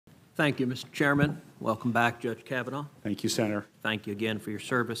Thank you, Mr. Chairman. Welcome back, Judge Kavanaugh. Thank you, Senator. Thank you again for your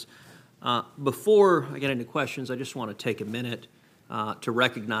service. Before I get into questions, I just want to take a minute to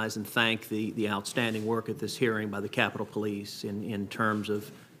recognize and thank the outstanding work at this hearing by the Capitol Police in terms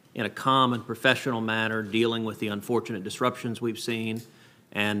of, in a calm and professional manner, dealing with the unfortunate disruptions we've seen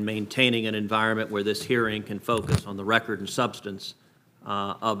and maintaining an environment where this hearing can focus on the record and substance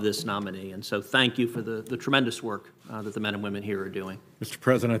of this nominee. And so thank you for the tremendous work that the men and women here are doing. Mr.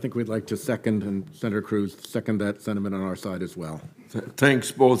 President, I think we'd like to second, and Senator Cruz second that sentiment on our side as well.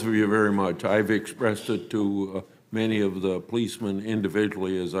 Thanks, both of you, very much. I've expressed it to many of the policemen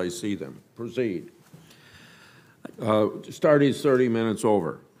individually as I see them. Proceed. Start is 30 minutes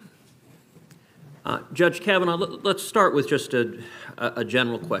over. Judge Kavanaugh, let's start with just a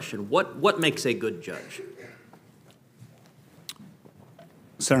general question. What makes a good judge?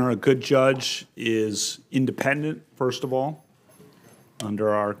 Senator, a good judge is independent, first of all, under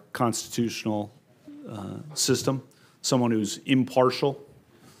our constitutional system. Someone who's impartial,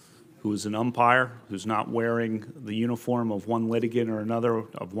 who is an umpire, who's not wearing the uniform of one litigant or another,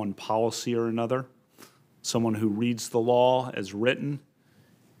 of one policy or another. Someone who reads the law as written,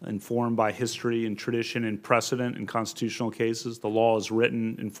 informed by history and tradition and precedent in constitutional cases. The law is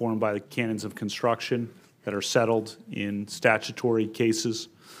written, informed by the canons of construction that are settled in statutory cases,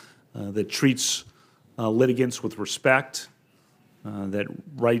 that treats litigants with respect, that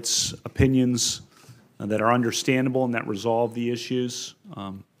writes opinions that are understandable and that resolve the issues.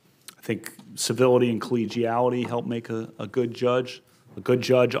 I think civility and collegiality help make a good judge. A good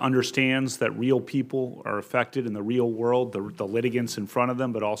judge understands that real people are affected in the real world, the litigants in front of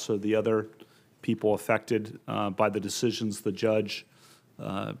them, but also the other people affected by the decisions the judge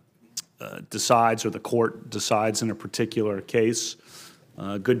decides or the court decides in a particular case.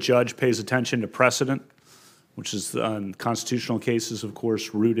 A good judge pays attention to precedent, which is in constitutional cases, of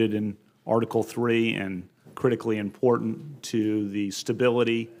course, rooted in Article 3 and critically important to the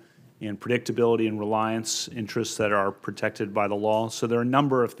stability and predictability and reliance interests that are protected by the law. So there are a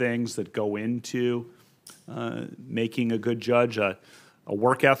number of things that go into making a good judge. A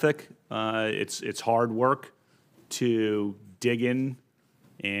work ethic. It's hard work to dig in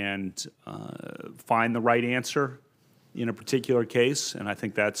and find the right answer in a particular case, and I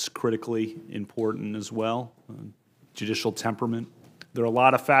think that's critically important as well. Judicial temperament. There are a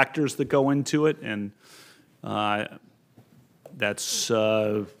lot of factors that go into it, and those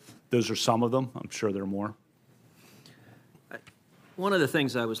are some of them. I'm sure there are more. One of the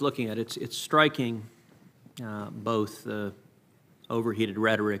things I was looking at, it's striking both the overheated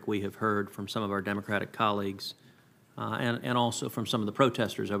rhetoric we have heard from some of our Democratic colleagues and also from some of the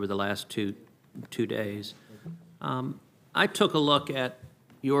protesters over the last two days. I took a look at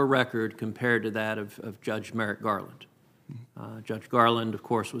your record compared to that of Judge Merrick Garland. Judge Garland, of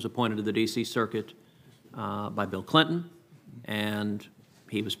course, was appointed to the D.C. Circuit by Bill Clinton, and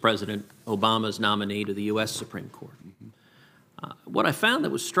he was President Obama's nominee to the U.S. Supreme Court. What I found that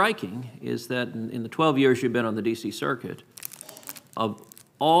was striking is that in the 12 years you've been on the D.C. Circuit, of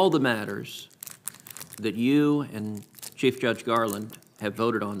all the matters that you and Chief Judge Garland have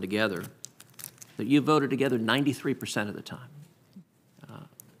voted on together, that you voted together 93% of the time.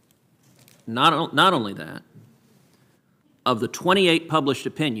 Not only that, of the 28 published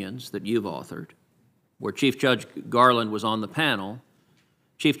opinions that you've authored, where Chief Judge Garland was on the panel,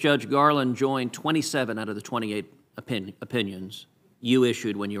 Chief Judge Garland joined 27 out of the 28 opinions you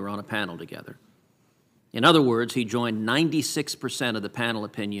issued when you were on a panel together. In other words, he joined 96% of the panel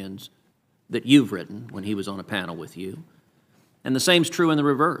opinions that you've written when he was on a panel with you. And the same's true in the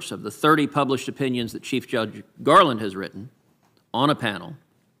reverse. Of the 30 published opinions that Chief Judge Garland has written on a panel,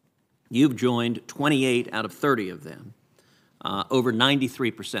 you've joined 28 out of 30 of them, over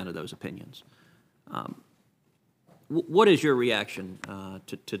 93% of those opinions. What is your reaction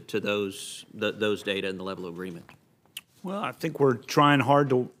to those data and the level of agreement? Well, I think we're trying hard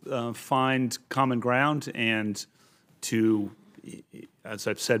to find common ground and to, as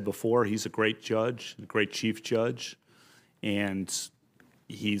I've said before, he's a great judge, a great chief judge, and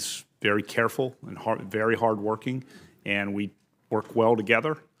he's very careful and very hardworking, and we work well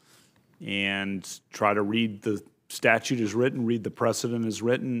together and try to read the statute as written, read the precedent as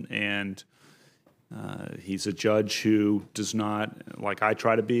written, and he's a judge who does not, like I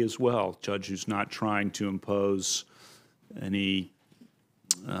try to be as well, a judge who's not trying to impose any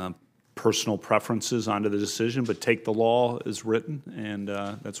personal preferences onto the decision, but take the law as written, and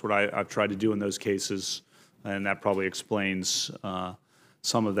that's what I've tried to do in those cases, and that probably explains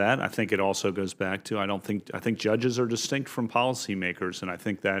some of that. I think it also goes back to I think judges are distinct from policymakers, and I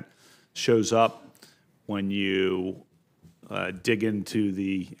think that shows up when you dig into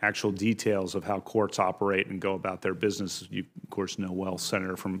the actual details of how courts operate and go about their business. You, of course, know well,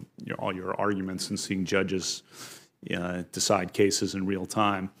 Senator, from all your arguments and seeing judges decide cases in real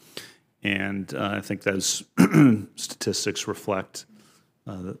time. And I think those statistics reflect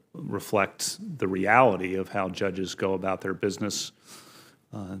the reality of how judges go about their business.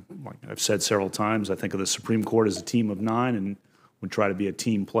 Like I've said several times, I think of the Supreme Court as a team of 9 and would try to be a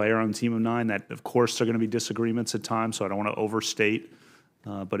team player on a team of 9. That, of course, there are going to be disagreements at times, so I don't want to overstate.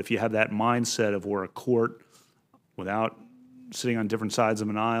 But if you have that mindset of we're a court without sitting on different sides of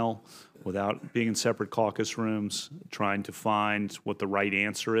an aisle, without being in separate caucus rooms, trying to find what the right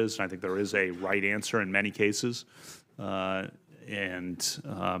answer is, and I think there is a right answer in many cases,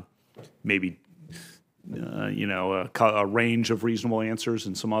 maybe a range of reasonable answers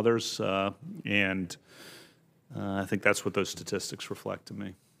in some others, I think that's what those statistics reflect to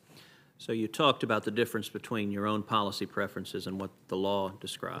me. So you talked about the difference between your own policy preferences and what the law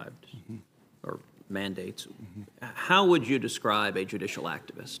described or mandates. How would you describe a judicial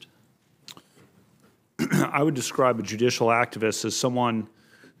activist? I would describe a judicial activist as someone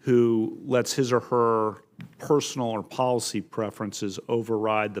who lets his or her personal or policy preferences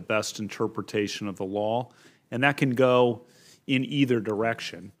override the best interpretation of the law, and that can go in either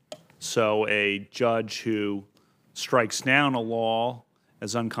direction. So a judge who strikes down a law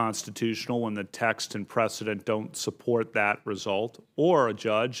as unconstitutional when the text and precedent don't support that result, or a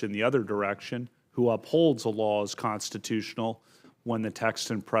judge in the other direction who upholds a law as constitutional when the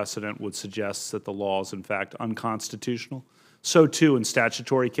text and precedent would suggest that the law is in fact unconstitutional. So too in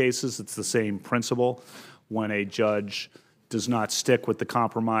statutory cases, it's the same principle. When a judge does not stick with the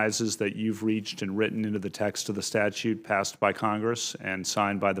compromises that you've reached and written into the text of the statute passed by Congress and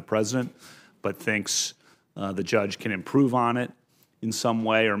signed by the president, but thinks the judge can improve on it in some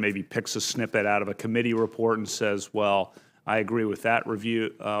way, or maybe picks a snippet out of a committee report and says, well, I agree with that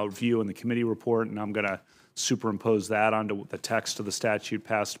view in the committee report, and I'm going to superimpose that onto the text of the statute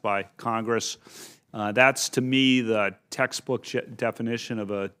passed by Congress. That's, to me, the textbook definition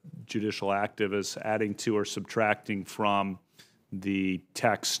of a judicial activist, adding to or subtracting from the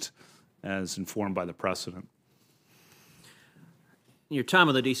text as informed by the precedent. In your time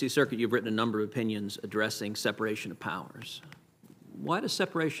on the D.C. Circuit, you've written a number of opinions addressing separation of powers. Why does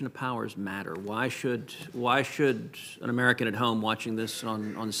separation of powers matter? Why should an American at home watching this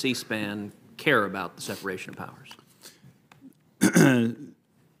on C-SPAN care about the separation of powers?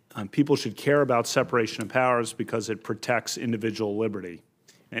 People should care about separation of powers because it protects individual liberty.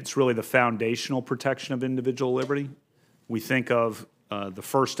 And it's really the foundational protection of individual liberty. We think of the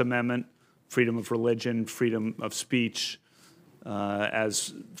First Amendment, freedom of religion, freedom of speech,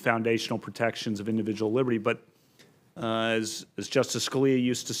 as foundational protections of individual liberty. But as Justice Scalia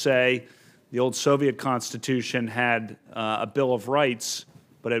used to say, the old Soviet Constitution had a Bill of Rights,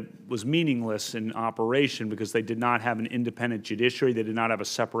 but it was meaningless in operation because they did not have an independent judiciary. They did not have a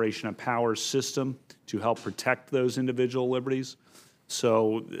separation of powers system to help protect those individual liberties.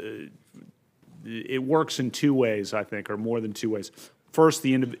 So it works in 2 ways, I think, or more than 2 ways. First,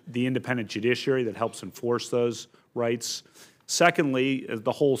 the independent judiciary that helps enforce those rights. Secondly,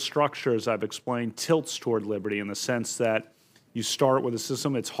 the whole structure, as I've explained, tilts toward liberty in the sense that you start with a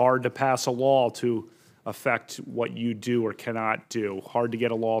system. It's hard to pass a law to affect what you do or cannot do. Hard to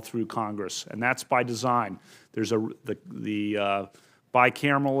get a law through Congress, and that's by design. There's the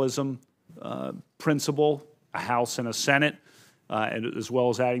bicameralism principle, a House and a Senate, as well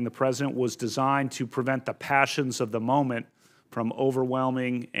as adding the president, was designed to prevent the passions of the moment from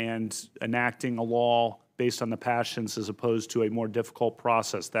overwhelming and enacting a law based on the passions as opposed to a more difficult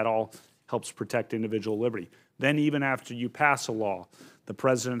process. That all helps protect individual liberty. Then even after you pass a law, the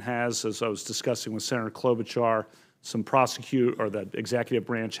president has, as I was discussing with Senator Klobuchar, the executive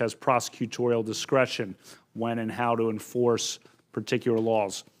branch has prosecutorial discretion when and how to enforce particular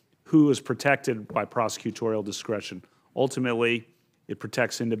laws. Who is protected by prosecutorial discretion? Ultimately, it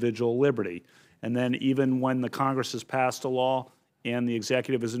protects individual liberty. And then even when the Congress has passed a law and the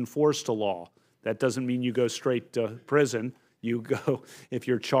executive has enforced a law, that doesn't mean you go straight to prison. You go, if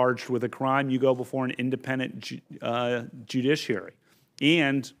you're charged with a crime, you go before an independent judiciary.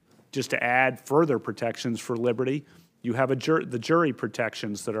 And just to add further protections for liberty, you have the jury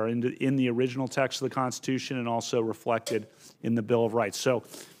protections that are in the original text of the Constitution and also reflected in the Bill of Rights. So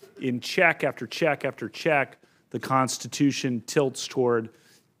in check after check after check, the Constitution tilts toward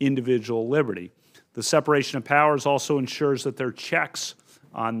individual liberty. The separation of powers also ensures that there are checks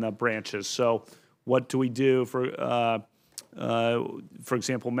on the branches. So what do we do for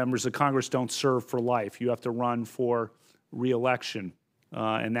example, members of Congress don't serve for life. You have to run for re-election,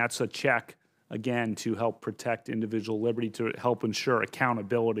 and that's a check again, to help protect individual liberty, to help ensure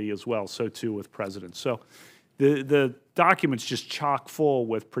accountability as well. So too with presidents. So the document's just chock full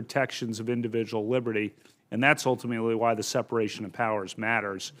with protections of individual liberty, and that's ultimately why the separation of powers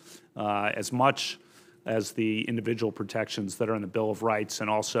matters as much as the individual protections that are in the Bill of Rights and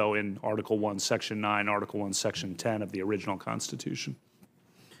also in Article 1, Section 9, Article 1, Section 10 of the original Constitution.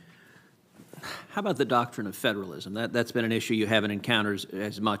 How about the doctrine of federalism? That's been an issue you haven't encountered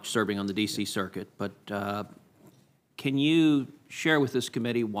as much serving on the D.C. Circuit, but can you share with this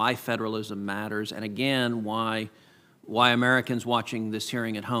committee why federalism matters, and again, why Americans watching this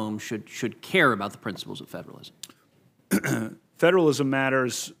hearing at home should care about the principles of federalism? Federalism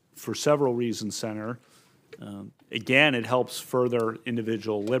matters for several reasons, Senator. Again, it helps further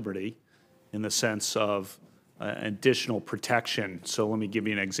individual liberty in the sense of additional protection. So let me give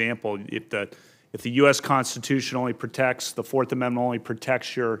you an example. If the U.S. Constitution only protects, the Fourth Amendment only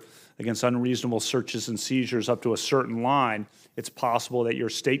protects you against unreasonable searches and seizures up to a certain line, it's possible that your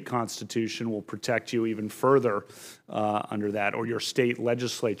state constitution will protect you even further under that, or your state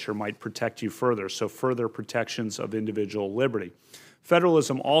legislature might protect you further. So further protections of individual liberty.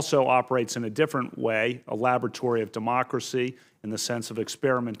 Federalism also operates in a different way, a laboratory of democracy in the sense of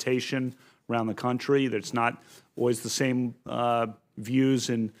experimentation around the country. There's not always the same views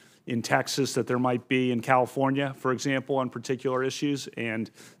in Texas that there might be in California, for example, on particular issues.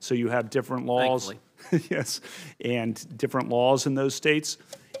 And so you have different laws. Yes, and different laws in those states.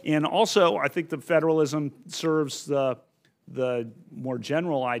 And also, I think the federalism serves the more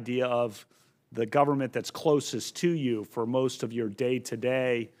general idea of the government that's closest to you for most of your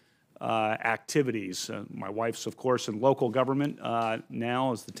day-to-day activities. My wife's, of course, in local government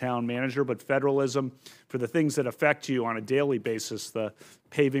now as the town manager, but federalism for the things that affect you on a daily basis, the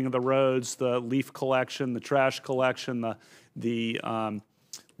paving of the roads, the leaf collection, the trash collection, the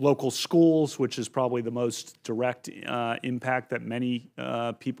local schools, which is probably the most direct impact that many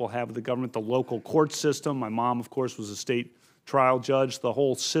people have of the government, the local court system. My mom, of course, was a state trial judge. The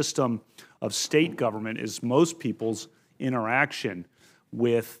whole system of state government is most people's interaction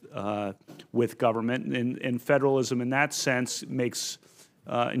with government, and federalism in that sense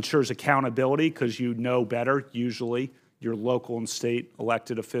ensures accountability because you know better usually your local and state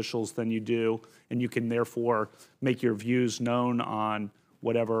elected officials than you do, and you can therefore make your views known on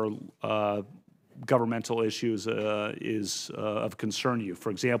whatever governmental issues is of concern to you. For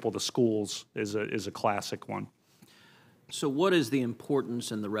example, the schools is a classic one. So what is the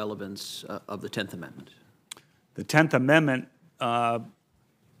importance and the relevance of the 10th Amendment? The 10th Amendment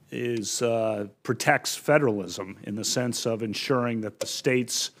protects federalism in the sense of ensuring that the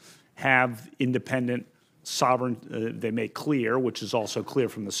states have independent sovereign, they make clear, which is also clear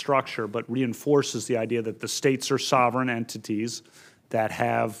from the structure, but reinforces the idea that the states are sovereign entities that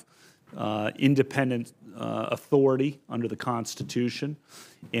have independent authority under the Constitution,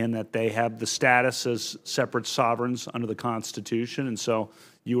 and that they have the status as separate sovereigns under the Constitution. And so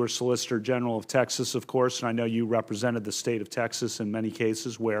you were Solicitor General of Texas, of course, and I know you represented the state of Texas in many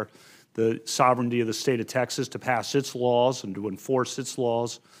cases where the sovereignty of the state of Texas to pass its laws and to enforce its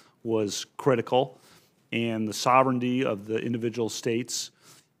laws was critical. And the sovereignty of the individual states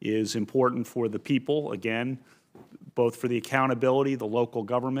is important for the people, again, both for the accountability, the local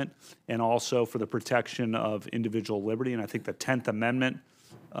government, and also for the protection of individual liberty. And I think the 10th Amendment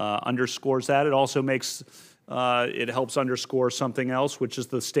underscores that. It also it helps underscore something else, which is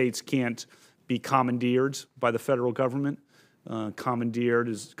the states can't be commandeered by the federal government. Commandeered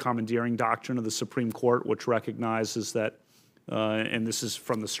is commandeering doctrine of the Supreme Court, which recognizes that, and this is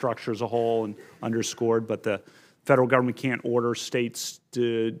from the structure as a whole and underscored, but the federal government can't order states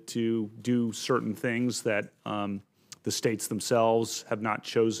to do certain things that the states themselves have not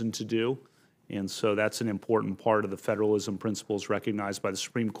chosen to do. And so that's an important part of the federalism principles recognized by the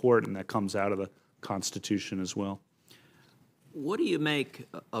Supreme Court, and that comes out of the Constitution as well. What do you make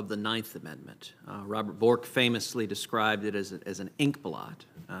of the 9th Amendment? Robert Bork famously described it as an ink blot.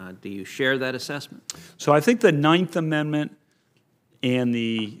 Do you share that assessment? So I think the 9th Amendment and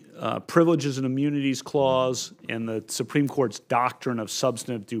the Privileges and Immunities Clause and the Supreme Court's doctrine of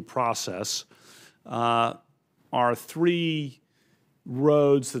substantive due process are three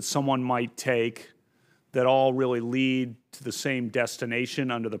roads that someone might take that all really lead to the same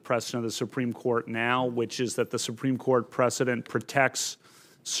destination under the precedent of the Supreme Court now, which is that the Supreme Court precedent protects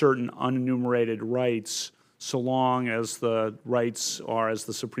certain unenumerated rights so long as the rights are, as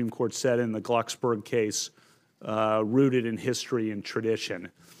the Supreme Court said in the Glucksberg case, rooted in history and tradition.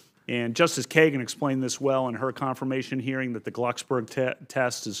 And Justice Kagan explained this well in her confirmation hearing, that the Glucksberg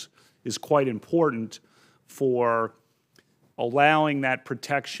test is quite important for allowing that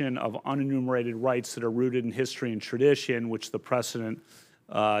protection of unenumerated rights that are rooted in history and tradition, which the precedent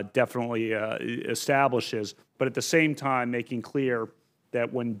definitely establishes, but at the same time making clear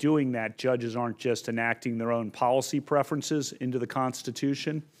that when doing that, judges aren't just enacting their own policy preferences into the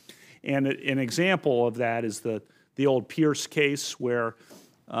Constitution. And an example of that is the old Pierce case, where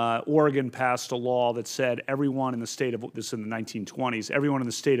Oregon passed a law that said everyone in the state of, this is in the 1920s, everyone in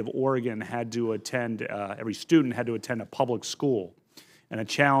the state of Oregon had to attend, every student had to attend a public school. And a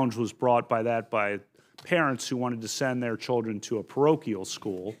challenge was brought by parents who wanted to send their children to a parochial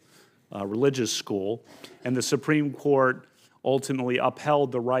school, a religious school. And the Supreme Court ultimately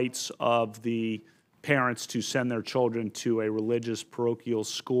upheld the rights of the parents to send their children to a religious parochial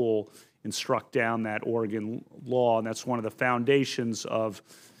school and struck down that Oregon law. And that's one of the foundations of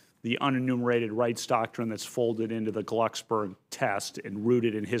the unenumerated rights doctrine that's folded into the Glucksberg test and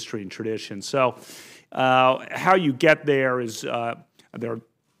rooted in history and tradition. So how you get there is,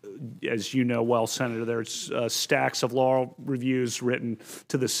 as you know well, Senator, there's stacks of law reviews written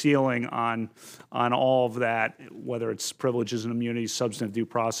to the ceiling on all of that, whether it's privileges and immunities, substantive due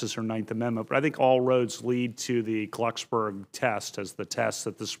process, or Ninth Amendment. But I think all roads lead to the Glucksberg test as the test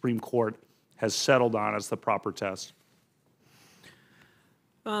that the Supreme Court has settled on as the proper test.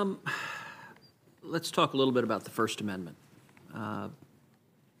 Let's talk a little bit about the First Amendment.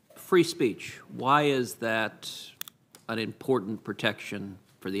 Free speech, why is that an important protection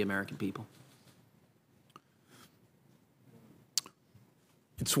for the American people?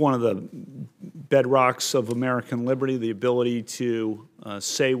 It's one of the bedrocks of American liberty, the ability to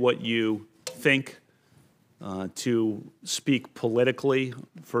say what you think, to speak politically,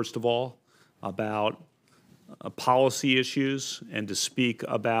 first of all, about policy issues, and to speak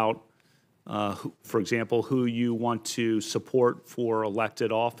about, for example, who you want to support for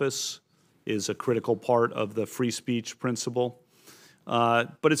elected office is a critical part of the free speech principle.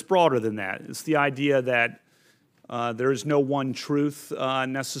 But it's broader than that. It's the idea that there is no one truth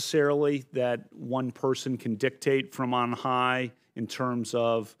necessarily that one person can dictate from on high in terms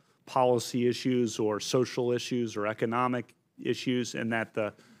of policy issues or social issues or economic issues, and that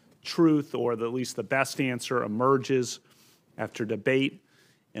the truth, or at least the best answer, emerges after debate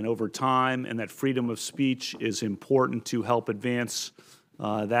and over time, and that freedom of speech is important to help advance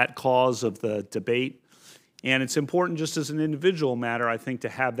that cause of the debate. And it's important just as an individual matter, I think, to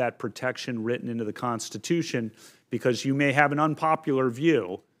have that protection written into the Constitution, because you may have an unpopular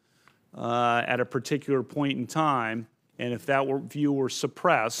view at a particular point in time, and if that view were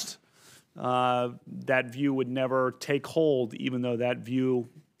suppressed, that view would never take hold, even though that view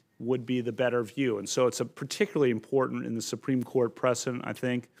would be the better view. And so it's particularly important in the Supreme Court precedent, I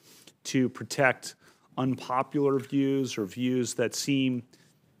think, to protect unpopular views or views that seem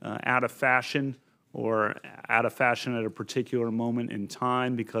out of fashion, or out of fashion at a particular moment in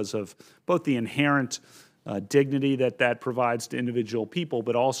time, because of both the inherent dignity that provides to individual people,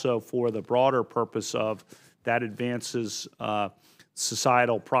 but also for the broader purpose of that advances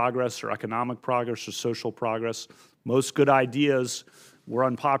societal progress or economic progress or social progress. Most good ideas were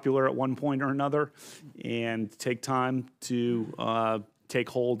unpopular at one point or another and take time to take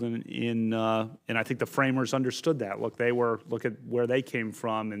hold and I think the framers understood that. Look at where they came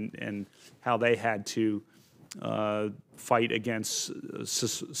from and how they had to fight against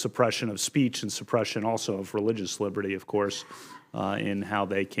suppression of speech and suppression also of religious liberty, of course, in how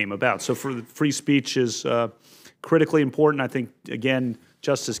they came about. So for free speech is critically important. I think, again,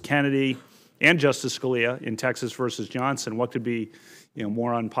 Justice Kennedy and Justice Scalia in Texas versus Johnson, what could be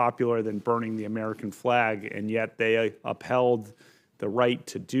more unpopular than burning the American flag? And yet they upheld the right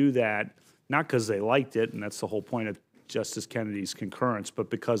to do that, not because they liked it, and that's the whole point of Justice Kennedy's concurrence,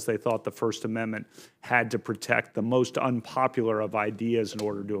 but because they thought the First Amendment had to protect the most unpopular of ideas in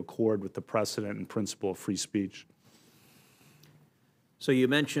order to accord with the precedent and principle of free speech. So you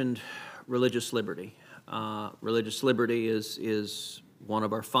mentioned religious liberty. Religious liberty is one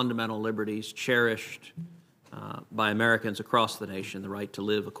of our fundamental liberties, cherished by Americans across the nation, the right to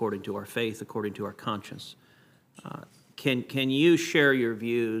live according to our faith, according to our conscience. Can you share your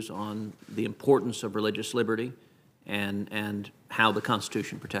views on the importance of religious liberty and how the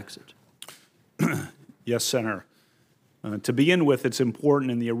Constitution protects it? Yes, Senator. To begin with, it's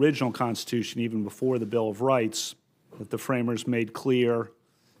important in the original Constitution, even before the Bill of Rights, that the framers made clear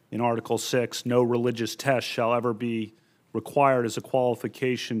in Article 6, no religious test shall ever be required as a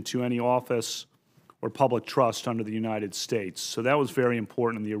qualification to any office or public trust under the United States. So that was very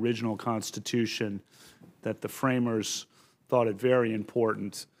important in the original Constitution, that the framers thought it very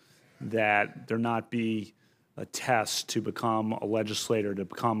important that there not be a test to become a legislator, to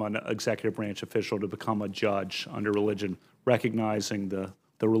become an executive branch official, to become a judge under religion. recognizing the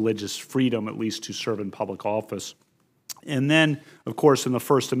religious freedom, at least to serve in public office. And then, of course, in the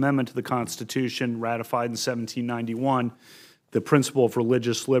First Amendment to the Constitution, ratified in 1791, the principle of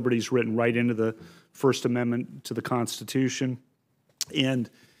religious liberty is written right into the First Amendment to the Constitution. And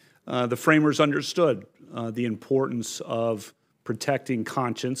the framers understood the importance of protecting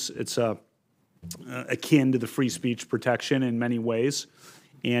conscience. It's akin to the free speech protection in many ways.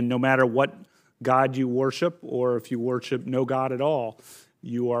 And no matter what God you worship, or if you worship no God at all,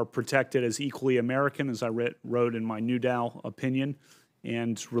 you are protected as equally American, as I wrote in my Newdow opinion.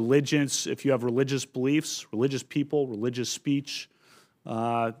 And religions, if you have religious beliefs, religious people, religious speech,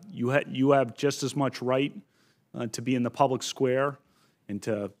 you have just as much right to be in the public square and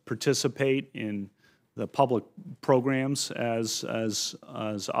to participate in the public programs as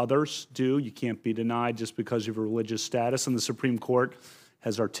others do. You can't be denied just because of your religious status. And the Supreme Court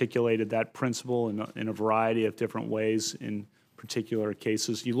has articulated that principle in a variety of different ways in particular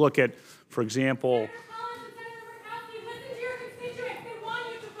cases. You look at, for example,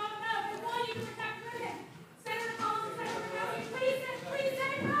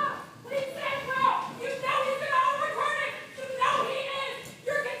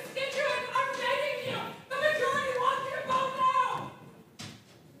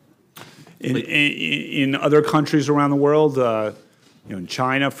 in other countries around the world, in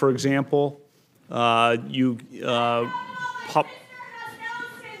China, for example,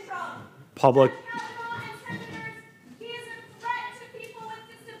 public. He is a threat to people with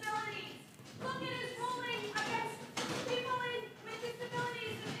disabilities. Look at his ruling against people with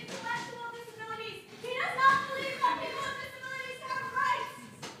disabilities and intellectual disabilities. He does not believe that people with disabilities have rights.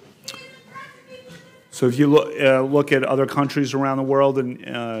 He is a threat to people with disabilities. So if you look at other countries around the world,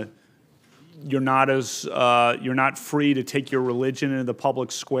 and you're not free to take your religion into the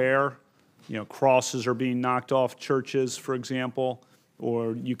public square. Crosses are being knocked off churches, for example,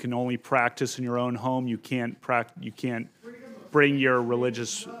 or you can only practice in your own home. You can't bring your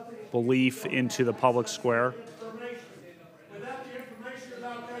religious belief into the public square. Without the information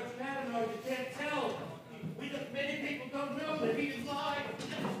about Judge Kavanaugh, you can't tell. Many people don't know that he is lying.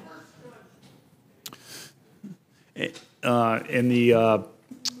 And the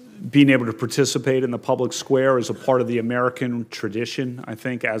being able to participate in the public square is a part of the American tradition, I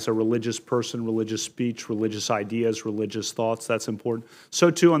think, as a religious person, religious speech, religious ideas, religious thoughts. That's important.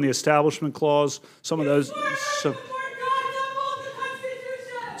 So, too, on the Establishment Clause, some of those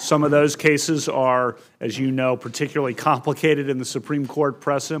cases are, as you know, particularly complicated in the Supreme Court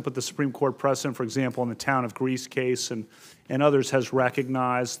precedent, but the Supreme Court precedent, for example, in the Town of Greece case and others, has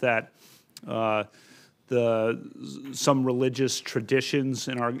recognized that some religious traditions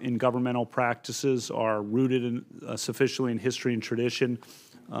in governmental practices are rooted sufficiently in history and tradition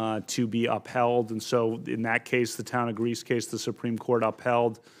to be upheld. And so in that case, the Town of Greece case, the Supreme Court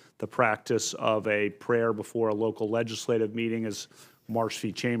upheld the practice of a prayer before a local legislative meeting, as Marsh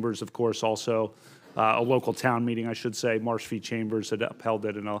v. Chambers, of course, also a local town meeting, I should say. Marsh v. Chambers had upheld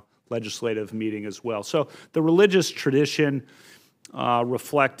it in a legislative meeting as well. So the religious tradition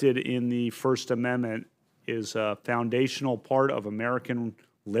reflected in the First Amendment is a foundational part of American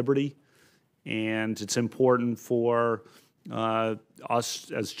liberty, and it's important for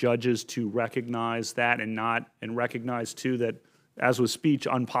us as judges to recognize that and recognize too that, as with speech,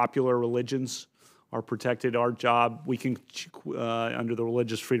 unpopular religions are protected. Our job, we can under the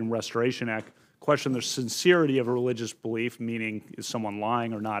Religious Freedom Restoration Act question the sincerity of a religious belief, meaning is someone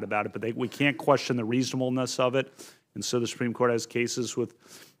lying or not about it, but we can't question the reasonableness of it. And so the Supreme Court has cases with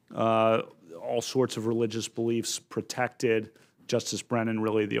all sorts of religious beliefs protected. Justice Brennan,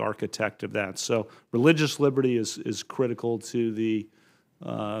 really the architect of that. So religious liberty is critical to the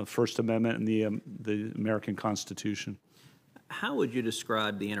First Amendment and the American Constitution. How would you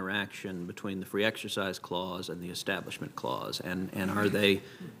describe the interaction between the Free Exercise Clause and the Establishment Clause? And are they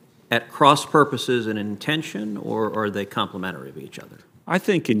at cross purposes in intention, or are they complementary of each other? I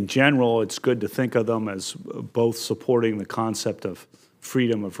think in general it's good to think of them as both supporting the concept of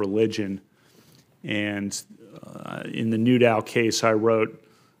freedom of religion. And in the Newdow case I wrote,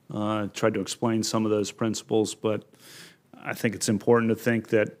 tried to explain some of those principles, but I think it's important to think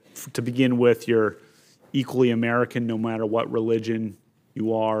that, to begin with, you're equally American no matter what religion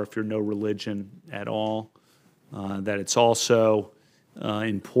you are, if you're no religion at all. That it's also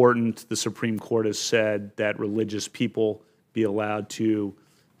important, the Supreme Court has said, that religious people be allowed to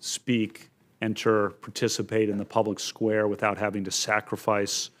speak, enter, participate in the public square without having to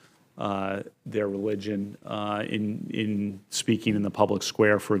sacrifice their religion in speaking in the public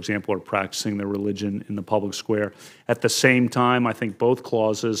square, for example, or practicing their religion in the public square. At the same time, I think both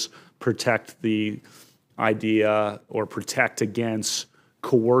clauses protect the idea or protect against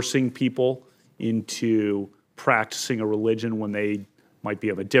coercing people into practicing a religion when they might be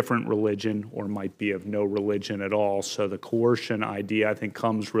of a different religion or might be of no religion at all. So the coercion idea, I think,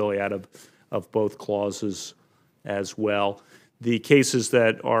 comes really out of both clauses as well. The cases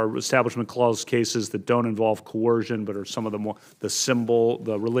that are Establishment Clause cases that don't involve coercion, but are some of the more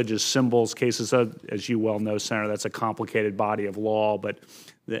the religious symbols cases, as you well know, Senator, that's a complicated body of law, but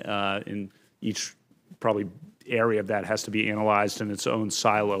in each probably area of that has to be analyzed in its own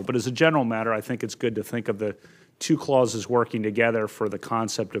silo. But as a general matter, I think it's good to think of the two clauses working together for the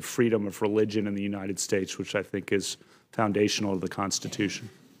concept of freedom of religion in the United States, which I think is foundational to the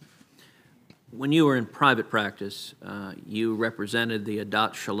Constitution. When you were in private practice, you represented the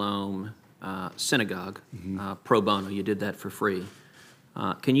Adat Shalom synagogue pro bono. You did that for free.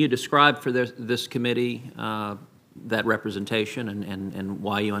 Can you describe for this committee that representation and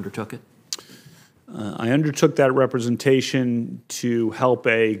why you undertook it? I undertook that representation to help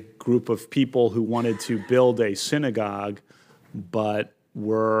a group of people who wanted to build a synagogue, but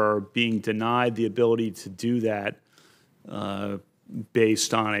were being denied the ability to do that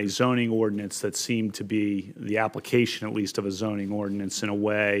based on a zoning ordinance that seemed to be the application, at least, of a zoning ordinance in a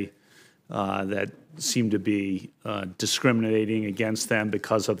way that seemed to be discriminating against them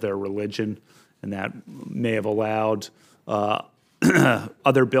because of their religion, and that may have allowed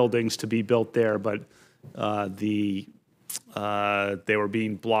other buildings to be built there, but they were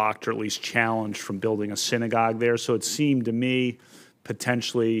being blocked or at least challenged from building a synagogue there. So it seemed to me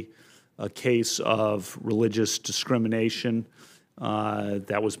potentially a case of religious discrimination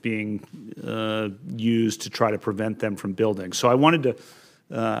that was being used to try to prevent them from building. So I wanted to,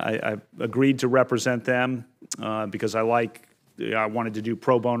 I agreed to represent them because I wanted to do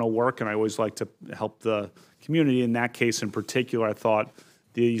pro bono work, and I always like to help the community. In that case in particular, I thought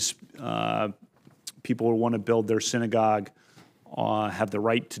these people who want to build their synagogue have the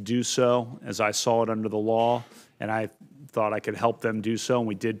right to do so, as I saw it under the law, and I thought I could help them do so, and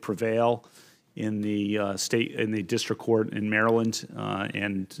we did prevail in the district court in Maryland,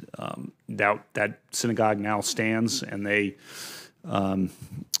 and that synagogue now stands, and they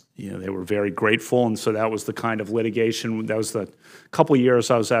were very grateful, and so that was the kind of litigation. That was the couple of years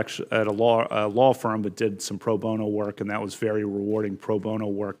I was actually at a law firm, but did some pro bono work, and that was very rewarding pro bono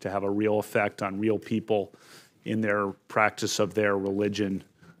work to have a real effect on real people in their practice of their religion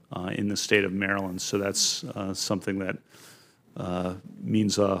in the state of Maryland. So that's something that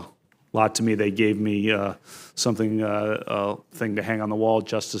means a lot to me. They gave me something, a thing to hang on the wall,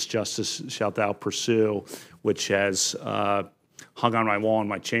 Justice, Justice, shalt thou pursue, which has hung on my wall in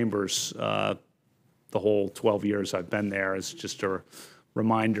my chambers the whole 12 years I've been there, as just a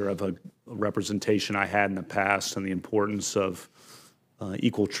reminder of a representation I had in the past and the importance of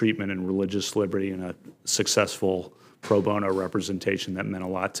equal treatment and religious liberty and a successful pro bono representation that meant a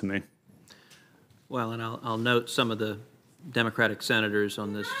lot to me. Well, and I'll note some of the Democratic senators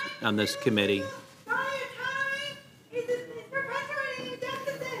on this committee.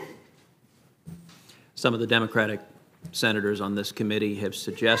 Some of the Democratic senators on this committee have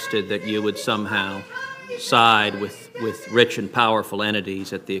suggested that you would somehow side with rich and powerful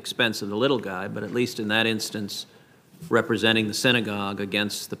entities at the expense of the little guy, but at least in that instance, representing the synagogue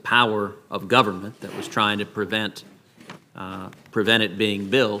against the power of government that was trying to prevent it being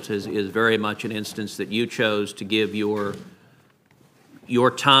built is very much an instance that you chose to give your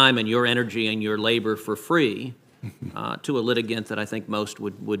time and your energy and your labor for free to a litigant that I think most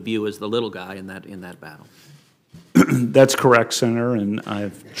would view as the little guy in that battle. That's correct, Senator, and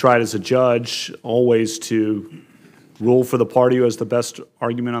I've tried as a judge always to rule for the party who has the best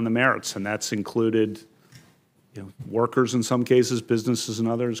argument on the merits, and that's included workers in some cases, businesses in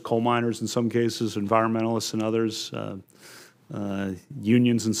others, coal miners in some cases, environmentalists in others,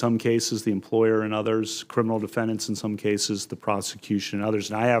 unions in some cases, the employer in others, criminal defendants in some cases, the prosecution in others.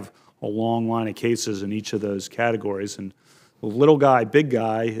 And I have a long line of cases in each of those categories. And the little guy, big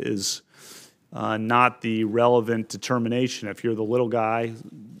guy is not the relevant determination. If you're the little guy,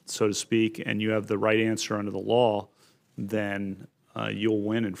 so to speak, and you have the right answer under the law, then you'll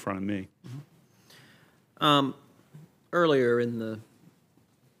win in front of me. Earlier in the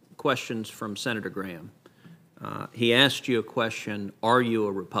questions from Senator Graham, he asked you a question, are you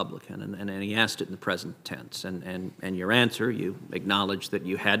a Republican? And he asked it in the present tense. And your answer, you acknowledged that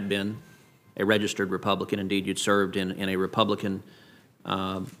you had been a registered Republican. Indeed, you'd served in a Republican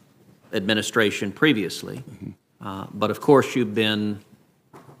administration previously. Mm-hmm. But of course, you've been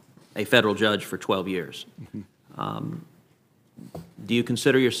a federal judge for 12 years. Mm-hmm. Do you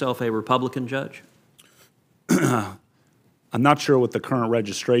consider yourself a Republican judge? I'm not sure what the current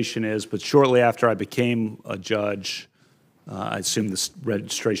registration is, but shortly after I became a judge, I assume this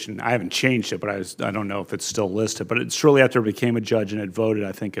registration, I haven't changed it, but I don't know if it's still listed, but shortly after I became a judge and had voted,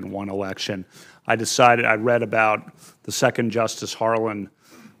 I think, in one election, I read about the second Justice Harlan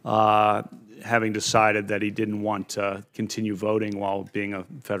having decided that he didn't want to continue voting while being a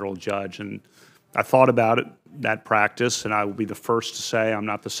federal judge. And I thought about it, that practice, and I will be the first to say I'm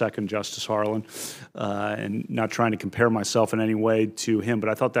not the second Justice Harlan, and not trying to compare myself in any way to him, but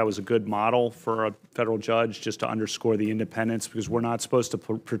I thought that was a good model for a federal judge, just to underscore the independence, because we're not supposed to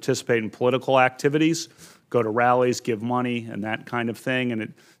participate in political activities, go to rallies, give money, and that kind of thing. And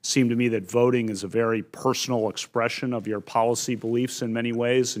it seemed to me that voting is a very personal expression of your policy beliefs in many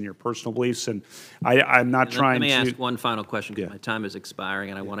ways, and your personal beliefs. And I'm not trying to... Let me ask one final question, because Yeah. my time is expiring,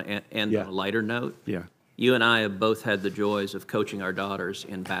 and I want to end Yeah. on a lighter note. Yeah. You and I have both had the joys of coaching our daughters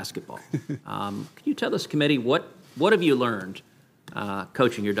in basketball. Can you tell this committee, what have you learned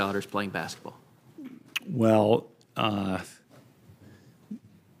coaching your daughters playing basketball? Well,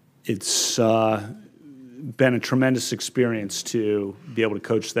 it's been a tremendous experience to be able to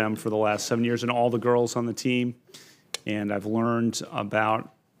coach them for the last 7 years, and all the girls on the team. And I've learned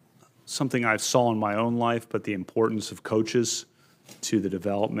about something I saw in my own life, but the importance of coaches to the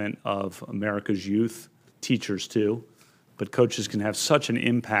development of America's youth, teachers too. But coaches can have such an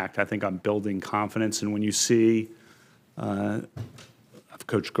impact, I think, on building confidence. And when you see, I've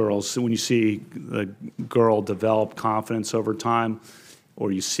coached girls, so when you see the girl develop confidence over time,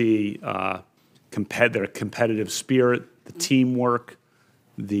 or you see their competitive spirit, the teamwork,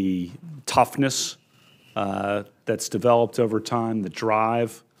 the toughness that's developed over time, the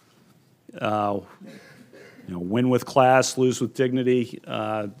drive, win with class, lose with dignity,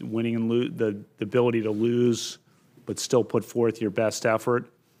 winning and the ability to lose, but still put forth your best effort.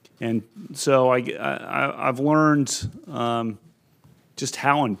 And so I've learned just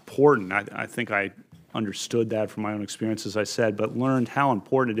how important, I think I understood that from my own experience, as I said, but learned how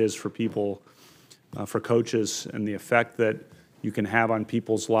important it is for people, for coaches, and the effect that you can have on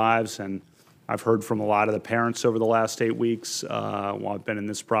people's lives. And I've heard from a lot of the parents over the last 8 weeks while I've been in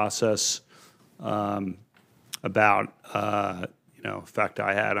this process about effect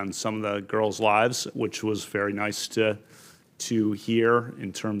I had on some of the girls' lives, which was very nice to hear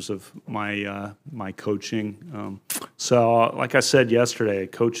in terms of my my coaching. So, like I said yesterday,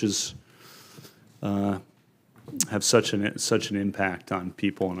 coaches have such an impact on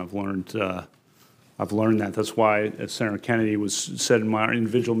people, and I've learned that. That's why, as Senator Kennedy said in my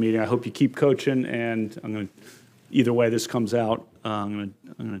individual meeting, I hope you keep coaching, and I'm going to, either way this comes out, I'm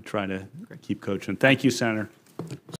going to try to keep coaching. Thank you, Senator.